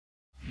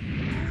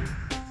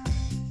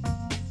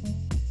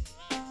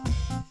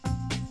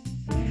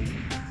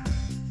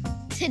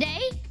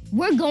Today,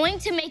 we're going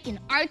to make an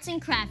arts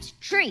and crafts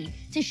tree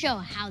to show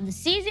how the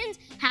seasons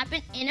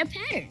happen in a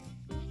pattern.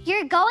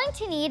 You're going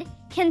to need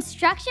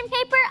construction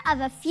paper of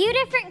a few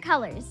different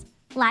colors,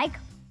 like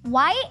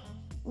white,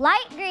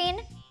 light green,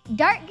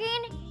 dark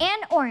green,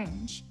 and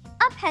orange,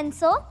 a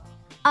pencil,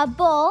 a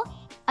bowl,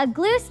 a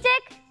glue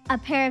stick, a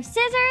pair of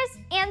scissors,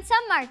 and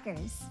some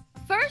markers.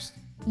 First,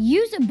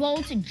 use a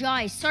bowl to draw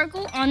a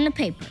circle on the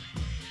paper.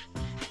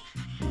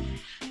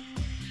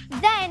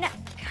 Then,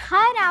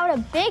 cut out a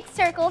big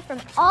circle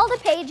from all the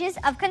pages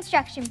of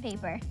construction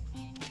paper.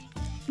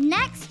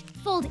 Next,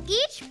 fold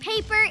each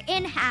paper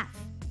in half.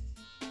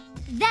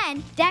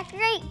 Then,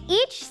 decorate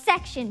each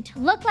section to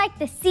look like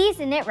the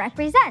season it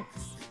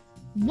represents.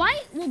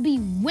 White will be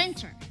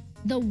winter.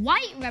 The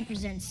white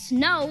represents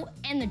snow,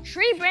 and the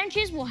tree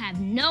branches will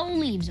have no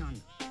leaves on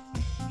them.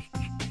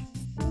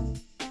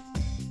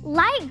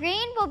 Light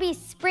green will be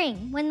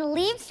spring, when the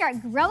leaves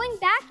start growing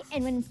back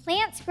and when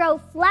plants grow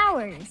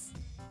flowers.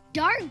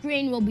 Dark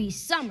green will be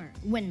summer,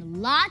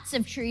 when lots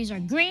of trees are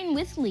green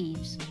with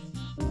leaves.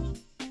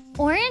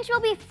 Orange will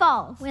be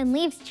fall, when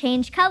leaves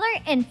change color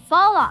and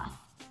fall off.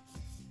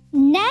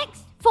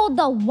 Next, fold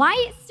the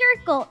white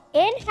circle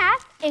in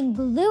half and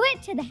glue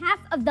it to the half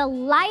of the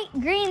light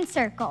green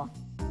circle.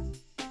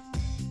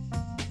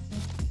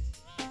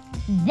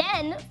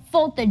 Then,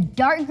 fold the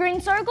dark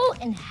green circle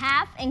in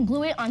half and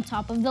glue it on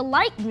top of the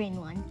light green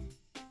one.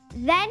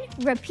 Then,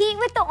 repeat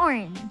with the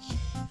orange.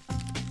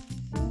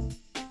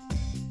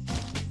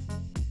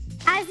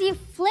 As you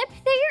flip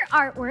through your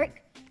artwork,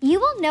 you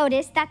will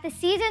notice that the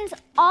seasons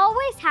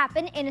always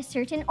happen in a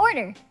certain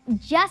order,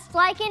 just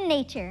like in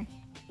nature.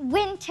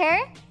 Winter,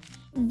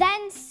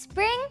 then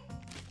spring,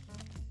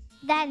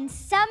 then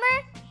summer,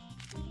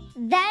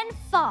 then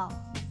fall.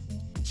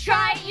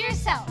 Try it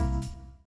yourself.